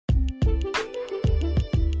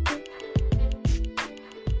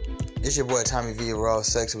It's your boy Tommy V. We're all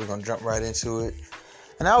sexy. We're gonna jump right into it.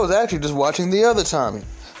 And I was actually just watching the other Tommy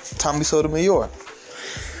Sotomayor,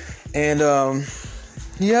 and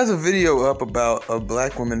he has a video up about a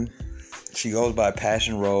black woman. She goes by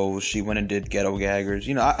Passion Rose. She went and did Ghetto Gaggers.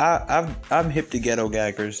 You know, I'm hip to Ghetto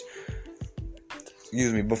Gaggers.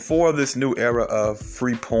 Excuse me. Before this new era of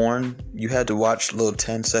free porn, you had to watch little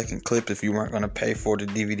 10-second clips if you weren't gonna pay for the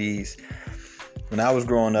DVDs. When I was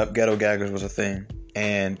growing up, Ghetto Gaggers was a thing.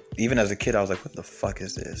 And even as a kid, I was like, what the fuck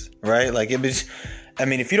is this? Right? Like, it was, I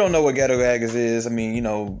mean, if you don't know what Ghetto Gaggers is, I mean, you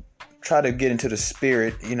know, try to get into the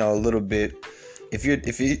spirit, you know, a little bit. If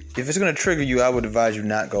it's going to trigger you, I would advise you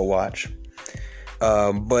not go watch.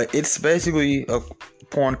 But it's basically a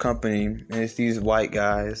porn company, and it's these white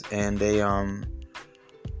guys, and they,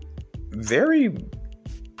 very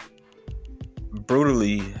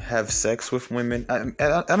brutally have sex with women. I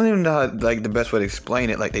don't even know how, like, the best way to explain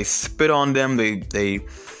it. Like, they spit on them. They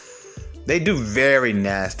do very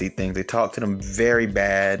nasty things. They talk to them very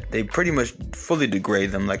bad. They pretty much fully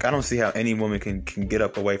degrade them. Like, I don't see how any woman can get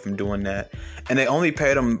up away from doing that. And they only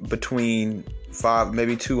pay them between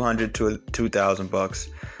maybe $200 to $2,000.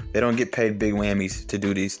 They don't get paid big whammies to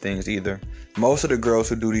do these things either. Most of the girls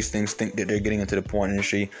who do these things think that they're getting into the porn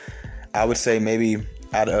industry. I would say maybe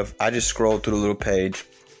I just scrolled through the little page.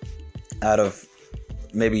 Out of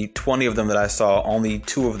maybe 20 of them that I saw, only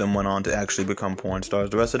 2 of them went on to actually become porn stars.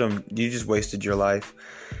 The rest of them, you just wasted your life.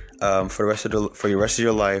 For the rest of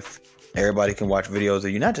your life, everybody can watch videos of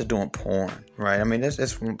you not just doing porn, right? I mean,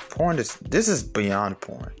 this porn. This is beyond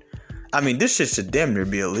porn. I mean, this shit should damn near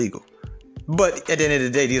be illegal. But at the end of the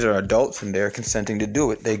day, these are adults and they're consenting to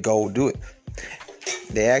do it. They go do it.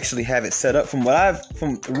 They actually have it set up.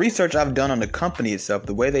 From research I've done on the company itself,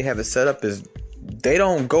 the way they have it set up is they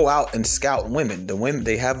don't go out and scout women. The women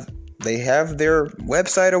they have their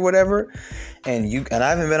website or whatever, and I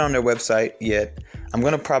haven't been on their website yet. I'm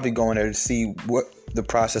gonna probably go in there to see what the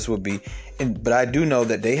process would be. But I do know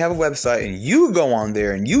that they have a website, and you go on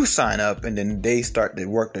there and you sign up, and then they start to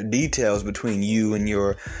work the details between you and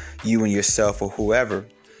yourself or whoever.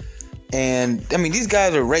 And I mean, these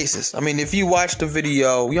guys are racist. I mean, if you watch the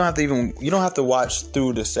video, you don't have to watch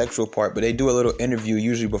through the sexual part, but they do a little interview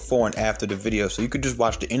usually before and after the video, so you could just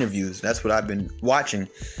watch the interviews. That's what I've been watching.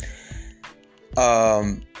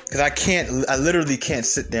 Because I literally can't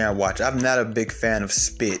sit there and watch. I'm not a big fan of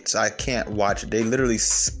spits. I can't watch it. They literally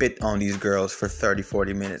spit on these girls for 30,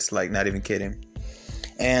 40 minutes, like, not even kidding.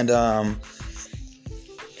 And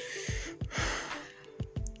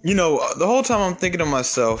you know, the whole time I'm thinking to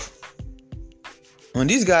myself, when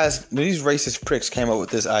these racist pricks came up with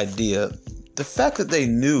this idea, the fact that they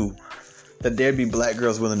knew that there'd be black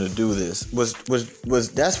girls willing to do this was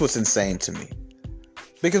that's what's insane to me.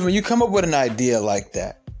 Because when you come up with an idea like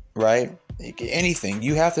that, right? Anything,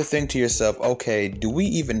 you have to think to yourself, okay,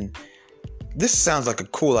 this sounds like a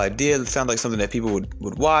cool idea. It sounds like something that people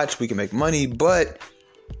would watch. We can make money, but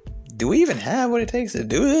do we even have what it takes to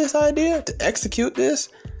do this idea, to execute this?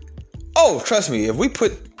 Oh, trust me, if we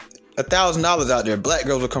put $1,000 out there, black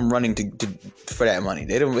girls will come running for that money.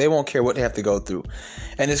 They won't care what they have to go through.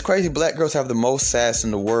 And it's crazy. Black girls have the most sass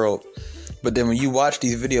in the world, but then when you watch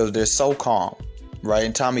these videos, they're so calm, right?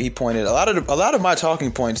 And Tommy, he pointed a lot of my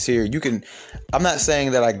talking points here. I'm not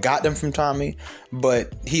saying that I got them from Tommy,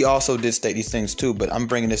 but he also did state these things too. But I'm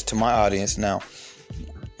bringing this to my audience now.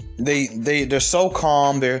 They're so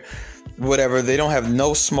calm. They're whatever. They don't have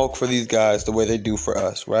no smoke for these guys the way they do for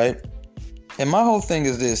us, right? And my whole thing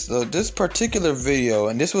is this particular video,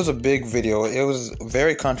 and this was a big video. It was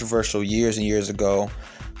very controversial years and years ago,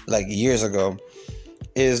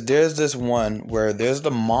 is there's this one where there's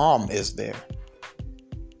the mom is there.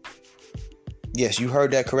 Yes, you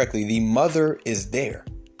heard that correctly. The mother is there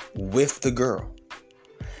with the girl.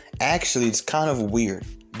 Actually, it's kind of weird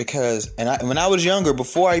because, when I was younger,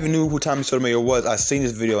 before I even knew who Tommy Sotomayor was, I seen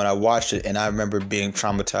this video and I watched it and I remember being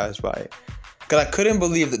traumatized by it. Because I couldn't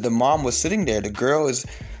believe that the mom was sitting there. The girl is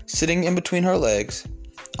sitting in between her legs,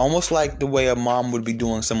 almost like the way a mom would be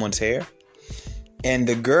doing someone's hair. And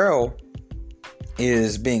the girl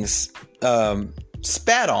is being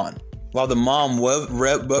spat on while the mom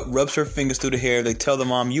rubs her fingers through the hair. They tell the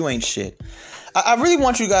mom, you ain't shit. I really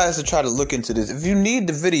want you guys to try to look into this. If you need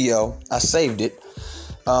the video, I saved it.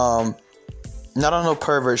 Not on no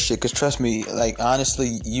pervert shit, because trust me, like,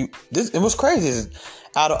 honestly, it was crazy.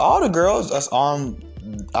 Out of all the girls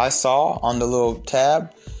I saw on the little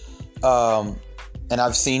tab, and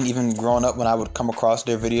I've seen even growing up when I would come across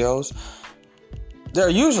their videos, they're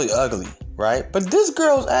usually ugly, right? But this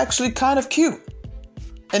girl's actually kind of cute.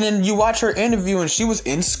 And then you watch her interview and she was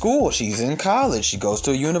in school. She's in college. She goes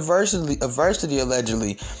to a university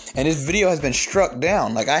allegedly. And this video has been struck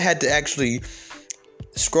down. Like, I had to actually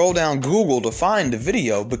scroll down Google to find the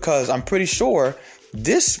video because I'm pretty sure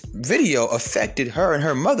this video affected her and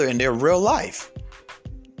her mother in their real life.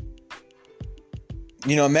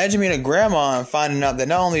 You know, imagine being a grandma and finding out that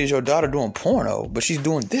not only is your daughter doing porno, but she's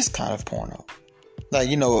doing this kind of porno. Like,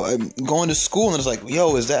 you know, going to school and it's like,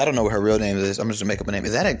 yo, is that, I don't know what her real name is. I'm just gonna make up a name.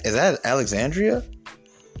 Is that Alexandria?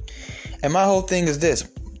 And my whole thing is this.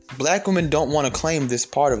 Black women don't want to claim this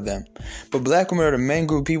part of them. But black women are the main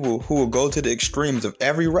group of people who will go to the extremes of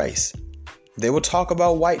every race. They will talk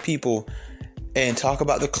about white people and talk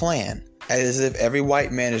about the Klan as if every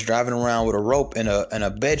white man is driving around with a rope and a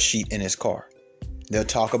bed sheet in his car. They'll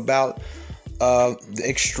talk about the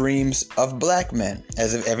extremes of black men,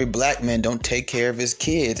 as if every black man don't take care of his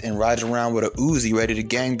kids and rides around with a Uzi ready to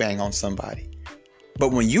gangbang on somebody.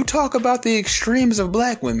 But when you talk about the extremes of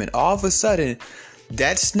black women, all of a sudden,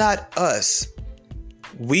 that's not us.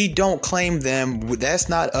 We don't claim them. That's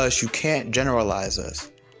not us. You can't generalize us.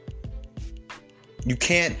 You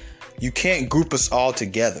can't group us all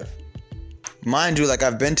together. Mind you, like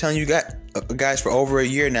I've been telling you guys for over a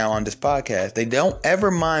year now on this podcast, they don't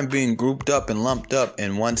ever mind being grouped up and lumped up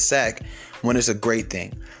in one sack when it's a great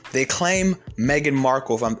thing. They claim Meghan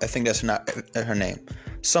Markle, I think that's not her name,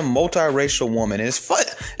 some multiracial woman. And it's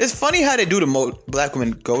funny how they do the black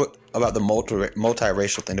women go about the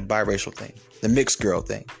multiracial thing, the biracial thing, the mixed girl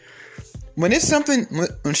thing. When it's something,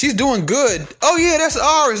 when she's doing good, oh yeah, that's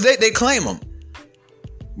ours. They claim them.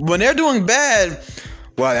 When they're doing bad,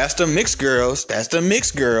 well, that's the mixed girls. That's the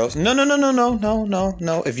mixed girls. No.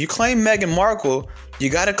 If you claim Meghan Markle, you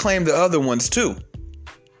got to claim the other ones too.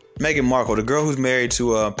 Meghan Markle, the girl who's married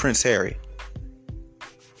to Prince Harry.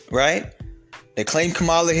 Right? They claim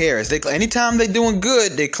Kamala Harris. Anytime they're doing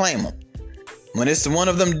good, they claim them. When it's one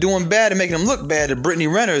of them doing bad and making them look bad, the Brittany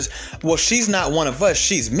Renners, well, she's not one of us.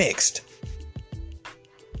 She's mixed.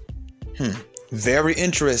 Very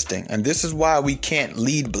interesting. And this is why we can't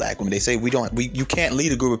lead black women. They say you can't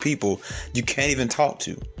lead a group of people you can't even talk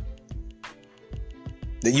to.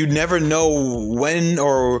 That you never know when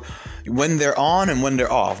they're on and when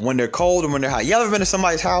they're off, when they're cold and when they're hot. Y'all ever been to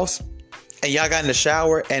somebody's house and y'all got in the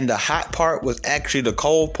shower and the hot part was actually the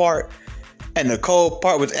cold part and the cold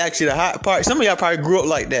part was actually the hot part? Some of y'all probably grew up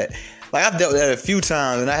like that. Like, I've dealt with that a few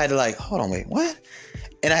times and I had to like, hold on, wait, what?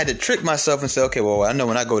 And I had to trick myself and say, okay, well, I know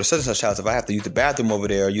when I go to such and such house, if I have to use the bathroom over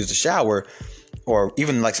there or use the shower or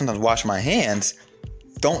even like sometimes wash my hands,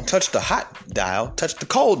 don't touch the hot dial, touch the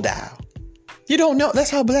cold dial. You don't know.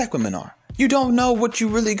 That's how black women are. You don't know what you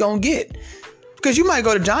really gonna get. Because you might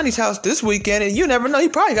go to Johnny's house this weekend and you never know. He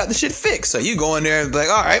probably got the shit fixed. So you go in there and be like,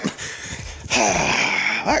 all right,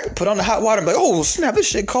 put on the hot water and be like, oh, snap, this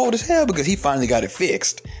shit cold as hell because he finally got it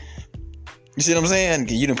fixed. You see what I'm saying?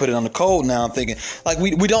 You didn't put it on the cold now. I'm thinking, like,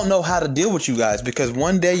 we don't know how to deal with you guys because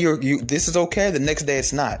one day this is okay, the next day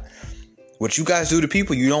it's not. What you guys do to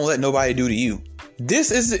people, you don't let nobody do to you.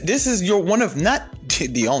 This is your one of, not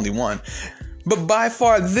the only one, but by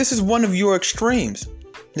far this is one of your extremes.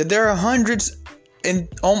 That there are hundreds and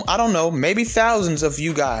I don't know, maybe thousands of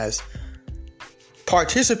you guys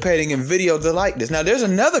participating in videos like this. Now there's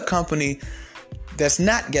another company that's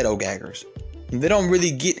not Ghetto Gaggers. They don't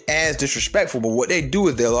really get as disrespectful, but what they do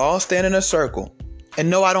is they'll all stand in a circle. And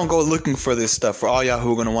no, I don't go looking for this stuff for all y'all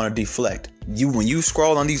who are going to want to deflect. When you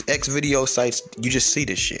scroll on these X video sites, you just see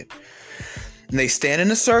this shit. And they stand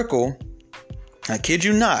in a circle. I kid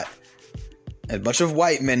you not. A bunch of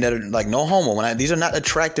white men that are like, no homo. These are not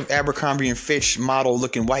attractive Abercrombie and Fitch model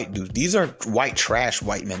looking white dudes. These are white trash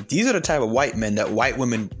white men. These are the type of white men that white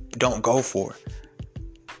women don't go for.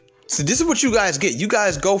 So this is what you guys get. You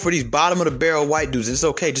guys go for these bottom of the barrel white dudes. It's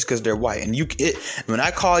okay just because they're white. And when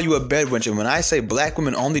I call you a bedwench and when I say black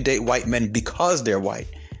women only date white men because they're white,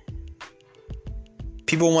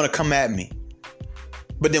 people want to come at me.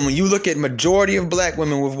 But then when you look at majority of black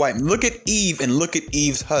women with white men, look at Eve and look at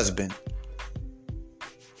Eve's husband.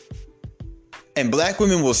 And black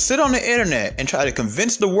women will sit on the internet and try to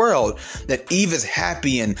convince the world that Eve is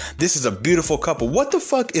happy and this is a beautiful couple. What the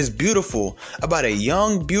fuck is beautiful about a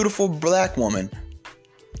young, beautiful black woman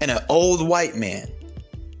and an old white man?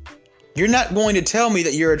 You're not going to tell me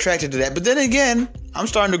that you're attracted to that. But then again, I'm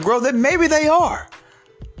starting to grow that maybe they are.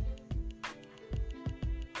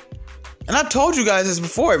 And I've told you guys this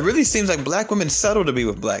before. It really seems like black women settle to be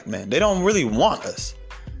with black men. They don't really want us.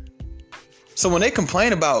 So when they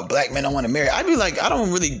complain about black men don't want to marry, I'd be like, I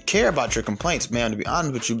don't really care about your complaints, man, to be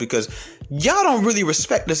honest with you, because y'all don't really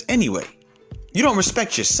respect us anyway. You don't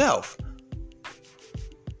respect yourself.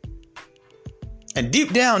 And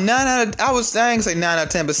deep down, I ain't say 9 out of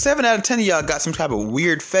 10, but 7 out of 10 of y'all got some type of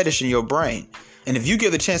weird fetish in your brain. And if you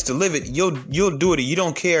give the chance to live it, you'll do it. You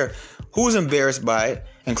don't care who's embarrassed by it,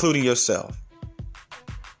 including yourself.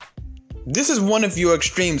 This is one of your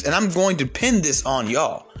extremes, and I'm going to pin this on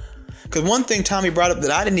y'all. Because one thing Tommy brought up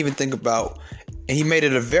that I didn't even think about, and he made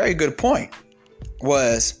it a very good point,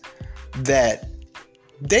 was that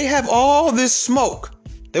they have all this smoke.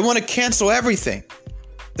 They want to cancel everything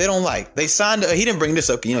they don't like. They signed he didn't bring this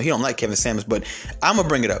up, he don't like Kevin Samuels, but I'm gonna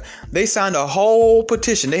bring it up. They signed a whole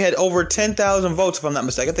petition. They had over 10,000 votes, if I'm not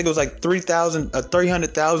mistaken. I think it was like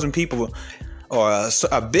 300,000 people, or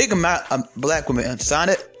a big amount of black women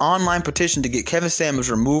signed an online petition to get Kevin Samuels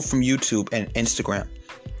removed from YouTube and Instagram,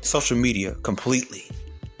 social media completely.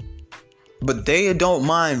 But they don't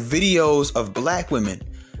mind videos of black women.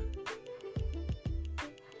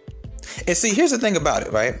 And see, here's the thing about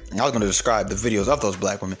it, right? I was going to describe the videos of those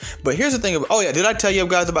black women. But here's the thing about, oh yeah, did I tell you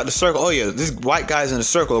guys about the circle? Oh yeah, these white guys in the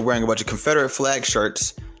circle are wearing a bunch of Confederate flag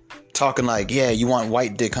shirts, talking like, yeah, you want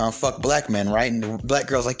white dick, huh? Fuck black men, right? And the black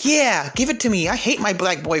girl's like, yeah, give it to me. I hate my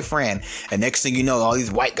black boyfriend. And next thing you know, all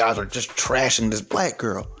these white guys are just trashing this black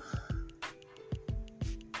girl.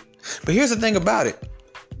 But here's the thing about it.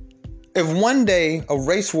 If one day a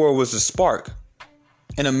race war was to spark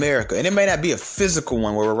in America, and it may not be a physical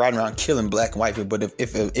one where we're riding around killing black and white people, but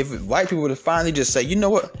if white people were to finally just say, you know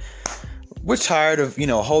what, we're tired of,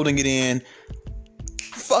 holding it in,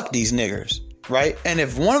 fuck these niggers, right? And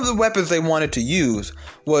if one of the weapons they wanted to use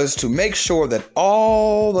was to make sure that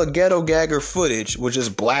all the ghetto gagger footage was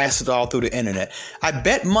just blasted all through the internet, I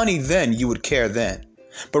bet money then you would care then.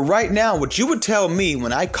 But right now, what you would tell me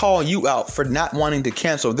when I call you out for not wanting to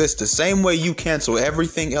cancel this the same way you cancel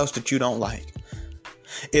everything else that you don't like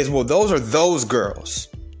is, well, those are those girls.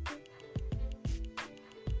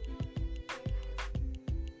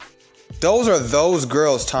 Those are those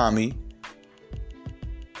girls, Tommy.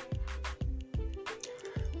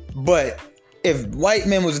 But if white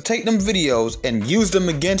men was to take them videos and use them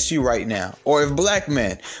against you right now, or if black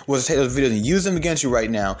men was to take those videos and use them against you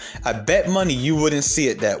right now, I bet money you wouldn't see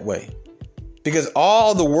it that way. Because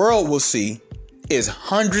all the world will see is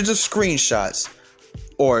hundreds of screenshots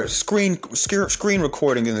or screen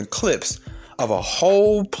recordings and clips of a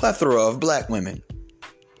whole plethora of black women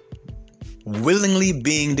willingly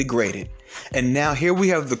being degraded. And now here we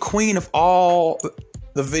have the queen of all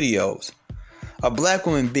the videos, a black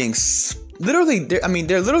woman being literally,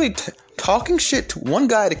 they're literally talking shit to one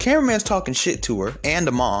guy. The cameraman's talking shit to her and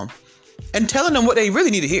the mom and telling them what they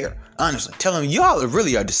really need to hear. Honestly, telling them y'all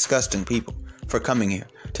really are disgusting people for coming here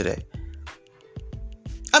today.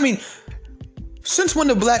 I mean, since when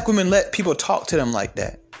do black women let people talk to them like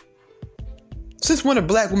that? Since when do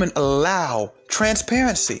black women allow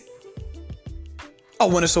transparency? Oh,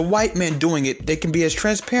 when it's a white man doing it, they can be as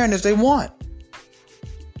transparent as they want.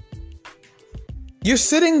 You're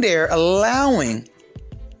sitting there allowing...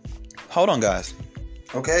 Hold on, guys.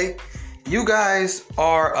 Okay? You guys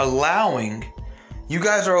are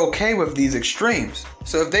okay with these extremes.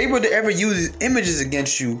 So if they were to ever use these images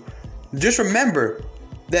against you, just remember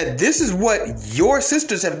that this is what your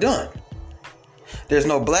sisters have done. There's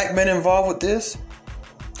no black men involved with this,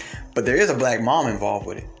 but there is a black mom involved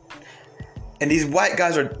with it. And these white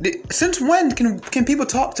guys are... Since when can people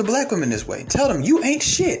talk to black women this way? Tell them, you ain't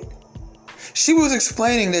shit. She was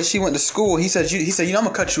explaining that she went to school. He said, I'm going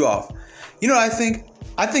to cut you off. You know what I think?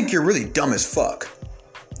 I think you're really dumb as fuck.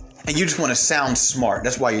 And you just want to sound smart.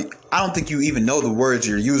 That's why I don't think you even know the words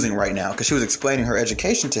you're using right now. Because she was explaining her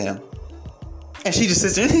education to him. And she just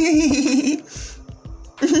sits there.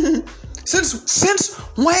 Since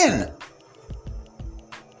when?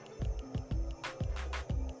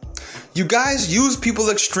 You guys use people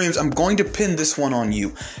extremes. I'm going to pin this one on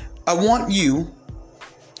you. I want you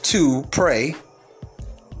to pray.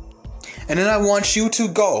 And then I want you to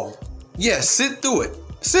go. Yes, sit through it.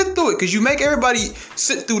 Sit through it, because you make everybody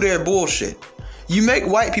sit through their bullshit. You make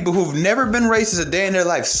white people who've never been racist a day in their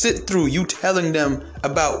life sit through you telling them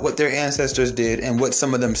about what their ancestors did and what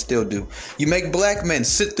some of them still do. You make black men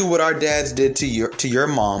sit through what our dads did to your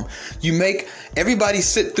mom. You make everybody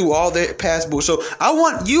sit through all their past bullshit. So I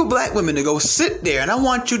want you black women to go sit there, and I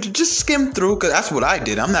want you to just skim through, because that's what I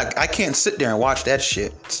did. I can't sit there and watch that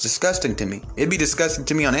shit. It's disgusting to me. It'd be disgusting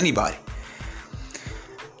to me on anybody.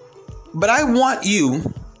 But I want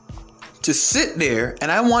you to sit there,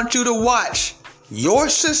 and I want you to watch your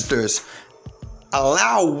sisters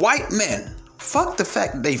allow white men, fuck the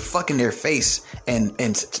fact that they fucking their face and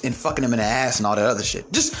fucking them in the ass and all that other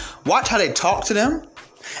shit. Just watch how they talk to them,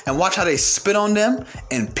 and watch how they spit on them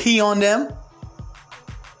and pee on them.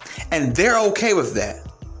 And they're okay with that.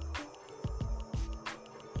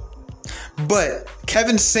 But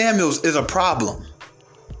Kevin Samuels is a problem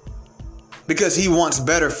because he wants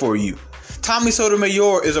better for you. Tommy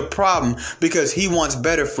Sotomayor is a problem because he wants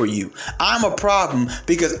better for you. I'm a problem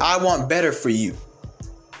because I want better for you.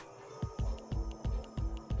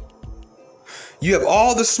 You have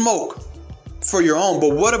all the smoke for your own,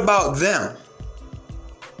 but what about them?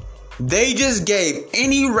 They just gave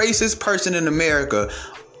any racist person in America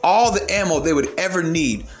all the ammo they would ever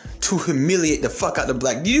need to humiliate the fuck out of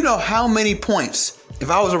black. Do you know how many points,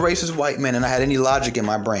 if I was a racist white man and I had any logic in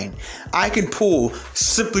my brain, I could pull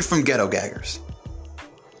simply from ghetto gaggers?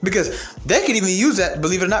 Because they could even use that,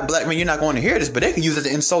 believe it or not, black men, you're not going to hear this, but they could use it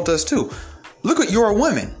to insult us too. Look at your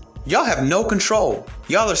women. Y'all have no control.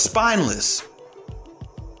 Y'all are spineless.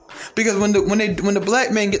 Because when the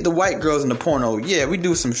black men get the white girls in the porno, yeah, we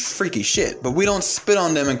do some freaky shit, but we don't spit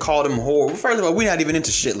on them and call them whore. First of all, we're not even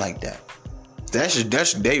into shit like that.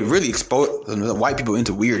 They really expose white people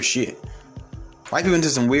into weird shit. White people into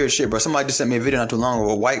some weird shit, bro. Somebody just sent me a video not too long ago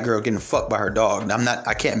of a white girl getting fucked by her dog.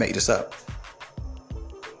 I can't make this up.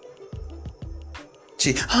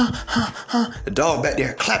 She, the dog back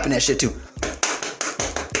there clapping that shit too.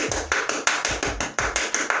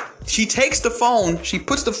 She takes the phone, she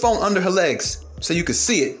puts the phone under her legs so you can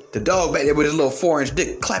see it. The dog back there with his little 4-inch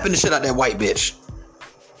dick clapping the shit out that white bitch.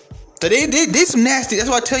 So they some nasty, that's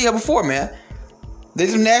what I tell you before, man.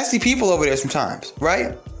 There's some nasty people over there sometimes,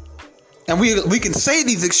 right? And we can say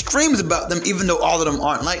these extremes about them even though all of them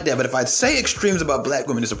aren't like that. But if I say extremes about black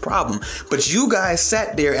women, it's a problem. But you guys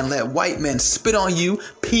sat there and let white men spit on you,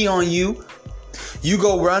 pee on you. You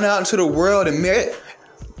go run out into the world and marry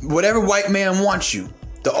whatever white man wants you.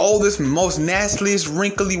 The oldest, most nastiest,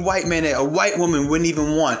 wrinkly white man that a white woman wouldn't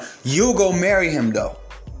even want. You'll go marry him though.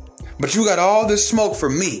 But you got all this smoke for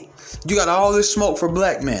me. You got all this smoke for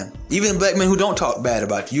black men. Even black men who don't talk bad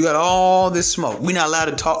about you. You got all this smoke. We're not allowed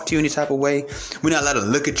to talk to you any type of way. We're not allowed to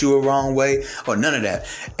look at you a wrong way or none of that.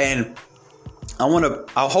 And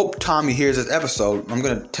I hope Tommy hears this episode. I'm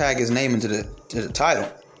going to tag his name into the title.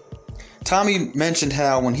 Tommy mentioned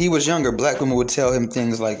how when he was younger, black women would tell him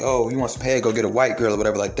things like, oh, you want some head, go get a white girl or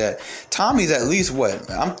whatever like that. Tommy's at least what?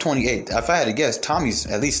 I'm 28. If I had to guess, Tommy's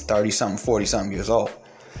at least 30-something, 40-something years old.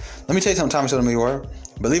 Let me tell you something, Tommy Sotomayor.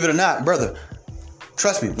 Believe it or not, brother,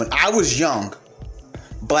 trust me, when I was young,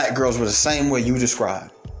 black girls were the same way you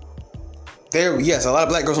described. Yes, a lot of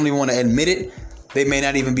black girls don't even want to admit it. They may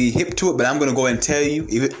not even be hip to it, but I'm going to go ahead and tell you,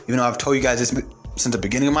 even though I've told you guys this since the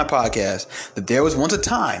beginning of my podcast, that there was once a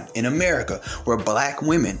time in America where black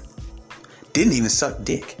women didn't even suck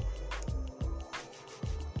dick.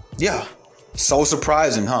 Yeah. So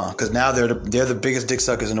surprising, huh? Because now they're the biggest dick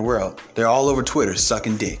suckers in the world. They're all over Twitter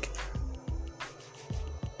sucking dick.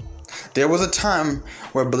 There was a time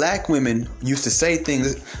where black women used to say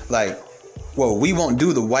things like, well, we won't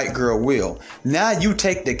do the white girl will. Now you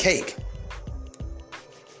take the cake.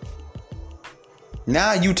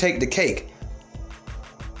 Now you take the cake.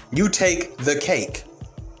 You take the cake.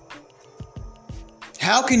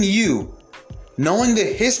 How can you, knowing the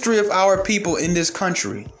history of our people in this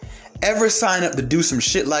country, ever sign up to do some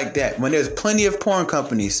shit like that when there's plenty of porn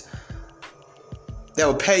companies that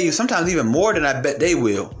will pay you sometimes even more than I bet they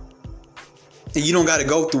will? And you don't got to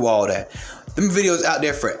go through all that. Them videos out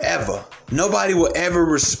there forever. Nobody will ever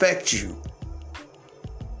respect you.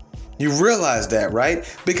 You realize that,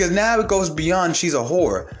 right? Because now it goes beyond she's a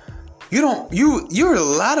whore. You're a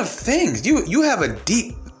lot of things. You have a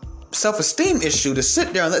deep self-esteem issue to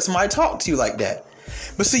sit there and let somebody talk to you like that.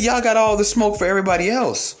 But see, y'all got all the smoke for everybody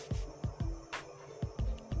else.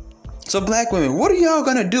 So black women, what are y'all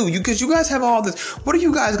gonna do? Because you guys have all this. What are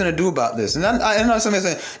you guys gonna do about this? And I know somebody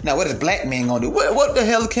saying, now what is black men gonna do? What the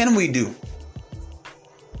hell can we do?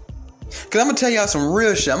 Because I'm gonna tell y'all some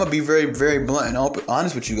real shit. I'm gonna be very, very blunt and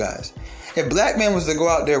honest with you guys. If black men was to go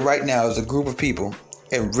out there right now as a group of people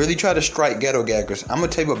and really try to strike ghetto gaggers, I'm gonna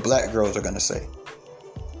tell you what black girls are gonna say.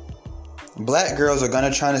 Black girls are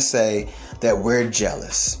gonna try to say that we're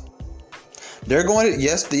jealous. They're going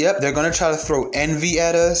to, they're going to try to throw envy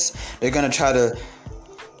at us. They're going to try to,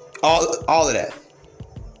 all of that.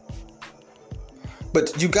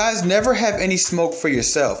 But you guys never have any smoke for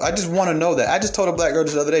yourself. I just want to know that. I just told a black girl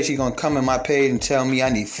this the other day, she's going to come in my page and tell me I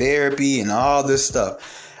need therapy and all this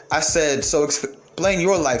stuff. I said, so explain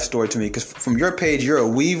your life story to me, because from your page, you're a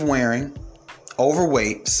weave wearing,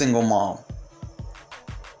 overweight, single mom.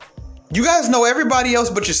 You guys know everybody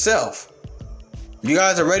else but yourself. You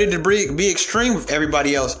guys are ready to be extreme with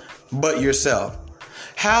everybody else but yourself.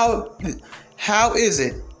 How is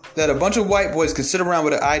it that a bunch of white boys can sit around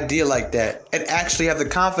with an idea like that and actually have the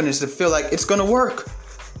confidence to feel like it's going to work?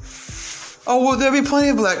 Oh, well, there'll be plenty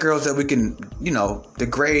of black girls that we can,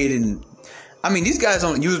 degrade and I mean, these guys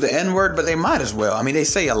don't use the N-word, but they might as well. I mean, they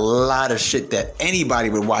say a lot of shit that anybody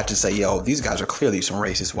would watch and say, yo, these guys are clearly some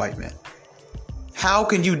racist white men. How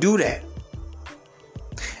can you do that?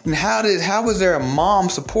 And how was there a mom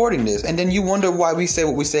supporting this? And then you wonder why we say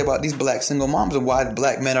what we say about these black single moms and why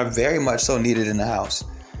black men are very much so needed in the house.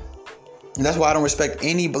 And that's why I don't respect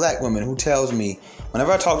any black woman who tells me,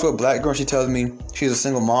 whenever I talk to a black girl, she tells me she's a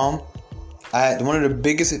single mom. One of the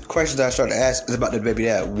biggest questions I start to ask is about the baby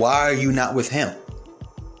dad. Why are you not with him?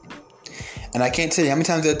 And I can't tell you how many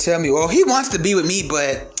times they'll tell me, well, he wants to be with me,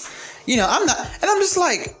 but, you know, I'm not. And I'm just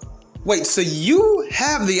like, wait, so you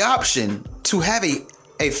have the option to have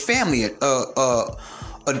a family,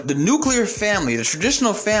 the nuclear family, the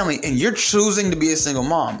traditional family, and you're choosing to be a single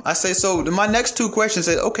mom. I say, so my next two questions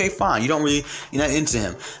say, okay, fine. You're not into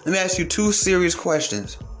him. Let me ask you two serious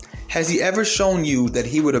questions. Has he ever shown you that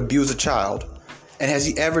he would abuse a child? And has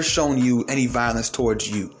he ever shown you any violence towards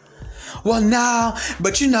you? Well, no,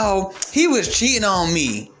 but you know, he was cheating on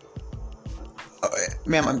me.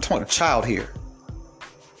 Ma'am, I'm talking about a child here.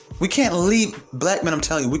 We can't leave black men. I'm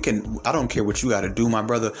telling you, I don't care what you got to do, my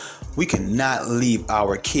brother. We cannot leave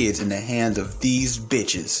our kids in the hands of these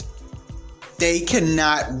bitches. They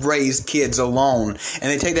cannot raise kids alone. And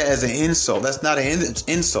they take that as an insult. That's not an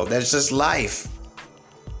insult. That's just life.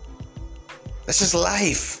 That's just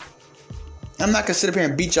life. I'm not going to sit up here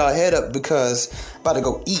and beat y'all head up because I'm about to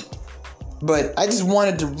go eat. But I just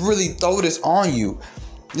wanted to really throw this on you.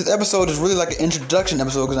 This episode is really like an introduction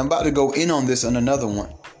episode because I'm about to go in on this on another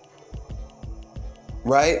one.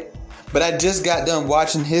 Right? But I just got done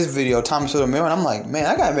watching his video, Tommy Sotomayor, and I'm like, man,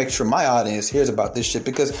 I gotta make sure my audience hears about this shit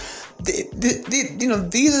because, you know,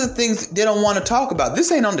 these are the things they don't want to talk about.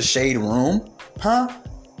 This ain't on the Shade Room, huh?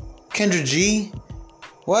 Kendra G,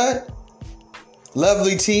 what?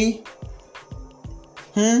 Lovely T,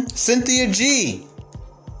 Cynthia G.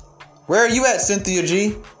 Where are you at, Cynthia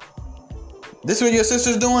G? This is what your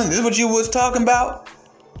sister's doing? This is what you was talking about?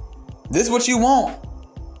 This is what you want?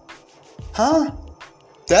 Huh?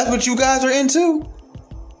 That's what you guys are into?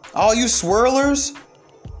 All you swirlers?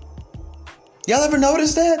 Y'all ever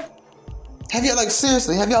noticed that?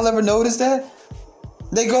 Seriously, have y'all ever noticed that?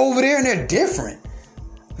 They go over there and they're different.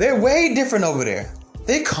 They're way different over there.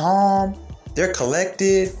 They're calm. They're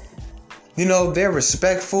collected. You know, they're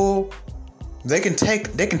respectful. They can take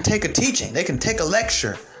a teaching. They can take a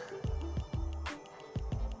lecture.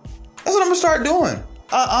 That's what I'm gonna start doing.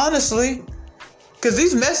 Honestly. Because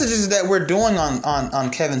these messages that we're doing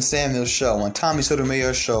on Kevin Samuels' show, on Tommy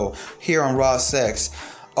Sotomayor's show, here on Raw Sex,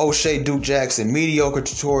 O'Shea Duke Jackson, Mediocre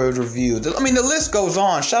Tutorials Reviews. I mean, the list goes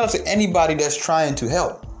on. Shout out to anybody that's trying to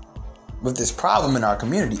help with this problem in our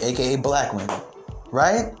community, aka black women,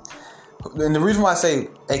 right? And the reason why I say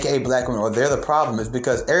aka black women or they're the problem is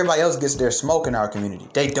because everybody else gets their smoke in our community.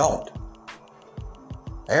 They don't.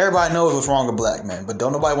 Everybody knows what's wrong with black men, but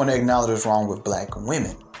don't nobody want to acknowledge what's wrong with black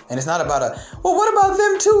women. And it's not about well, what about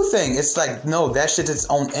them too thing? It's like, no, that shit's its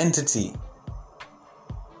own entity.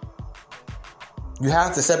 You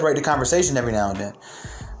have to separate the conversation every now and then.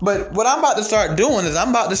 But what I'm about to start doing is I'm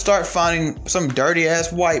about to start finding some dirty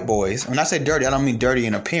ass white boys. When I say dirty, I don't mean dirty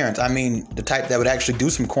in appearance. I mean the type that would actually do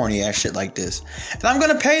some corny ass shit like this. And I'm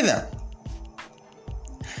going to pay them.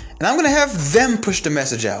 And I'm going to have them push the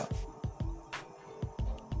message out.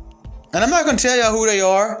 And I'm not going to tell y'all who they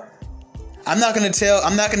are. I'm not going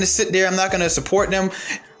to sit there. I'm not going to support them.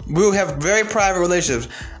 We'll have very private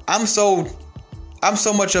relationships. I'm so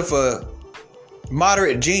much of a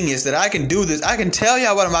moderate genius that I can do this. I can tell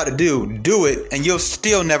y'all what I'm about to do it, and you'll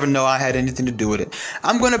still never know I had anything to do with it.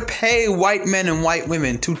 I'm going to pay white men and white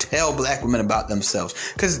women to tell black women about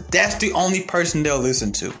themselves because that's the only person they'll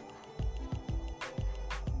listen to.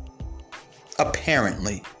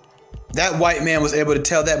 Apparently. That white man was able to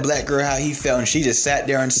tell that black girl how he felt, and she just sat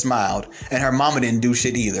there and smiled. And her mama didn't do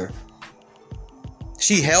shit either.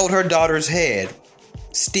 She held her daughter's head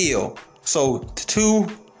still. So two,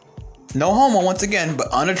 no homo once again, but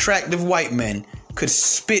unattractive white men could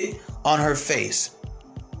spit on her face.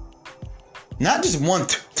 Not just one.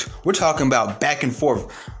 We're talking about back and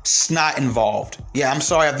forth, snot involved. Yeah, I'm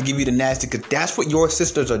sorry I have to give you the nasty, because that's what your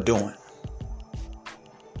sisters are doing.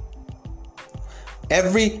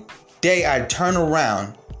 Every day I turn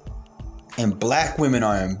around and black women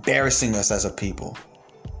are embarrassing us as a people.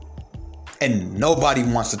 And nobody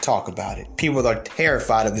wants to talk about it. People are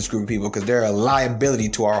terrified of this group of people because they're a liability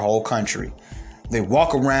to our whole country. They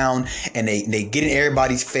walk around and they get in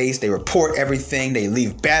everybody's face. They report everything. They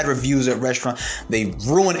leave bad reviews at restaurants. They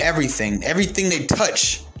ruin everything they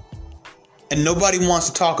touch. And nobody wants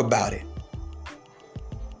to talk about it.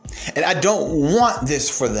 And I don't want this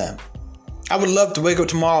for them. I would love to wake up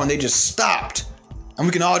tomorrow and they just stopped and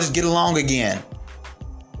we can all just get along again.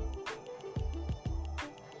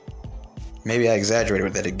 Maybe I exaggerated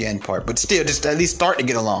with that again part, but still, just at least start to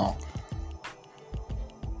get along.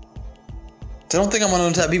 So I don't think I'm one of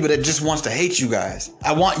those type of people that just wants to hate you guys.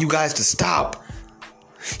 I want you guys to stop.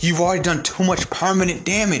 You've already done too much permanent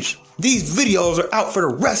damage. These videos are out for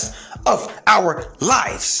the rest of our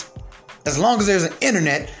lives. As long as there's an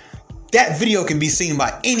internet, that video can be seen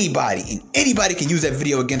by anybody, and anybody can use that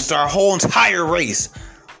video against our whole entire race.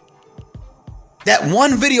 That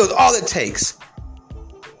one video is all it takes.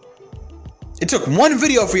 It took one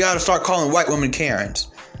video for y'all to start calling white women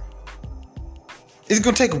Karens. It's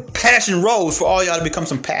going to take passion rose for all y'all to become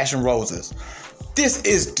some passion roses. This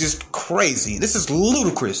is just crazy. This is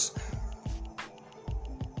ludicrous.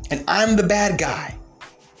 And I'm the bad guy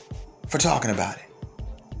for talking about it.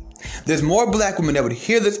 There's more black women that would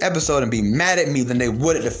hear this episode and be mad at me than they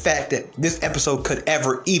would at the fact that this episode could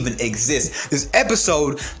ever even exist. This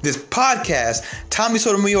episode, this podcast, Tommy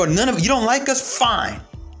Sotomayor, none of you don't like us, fine.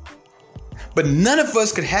 But none of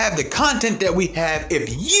us could have the content that we have if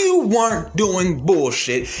you weren't doing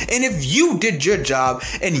bullshit and if you did your job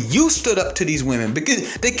and you stood up to these women,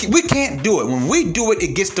 because we can't do it. When we do it,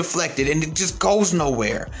 it gets deflected and it just goes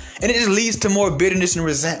nowhere. And it just leads to more bitterness and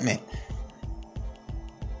resentment.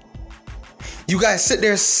 You guys sit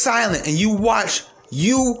there silent and you watch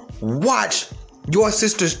your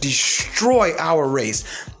sisters destroy our race.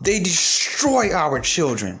 They destroy our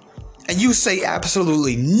children. And you say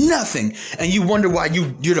absolutely nothing, and you wonder why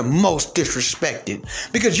you're the most disrespected.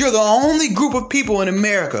 Because you're the only group of people in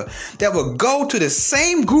America that will go to the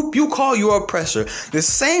same group you call your oppressor, the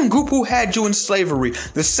same group who had you in slavery,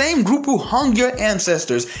 the same group who hung your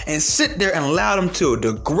ancestors, and sit there and allow them to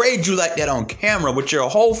degrade you like that on camera with your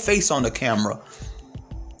whole face on the camera.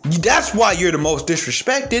 That's why you're the most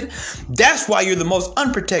disrespected. That's why you're the most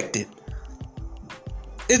unprotected.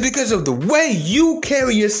 It's because of the way you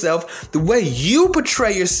carry yourself, the way you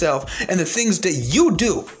portray yourself, and the things that you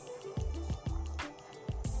do.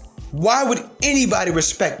 Why would anybody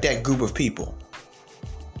respect that group of people?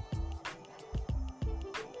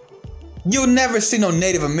 You'll never see no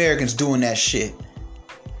Native Americans doing that shit.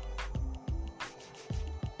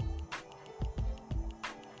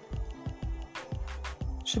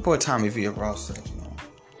 It's your boy Tommy Villa Ross.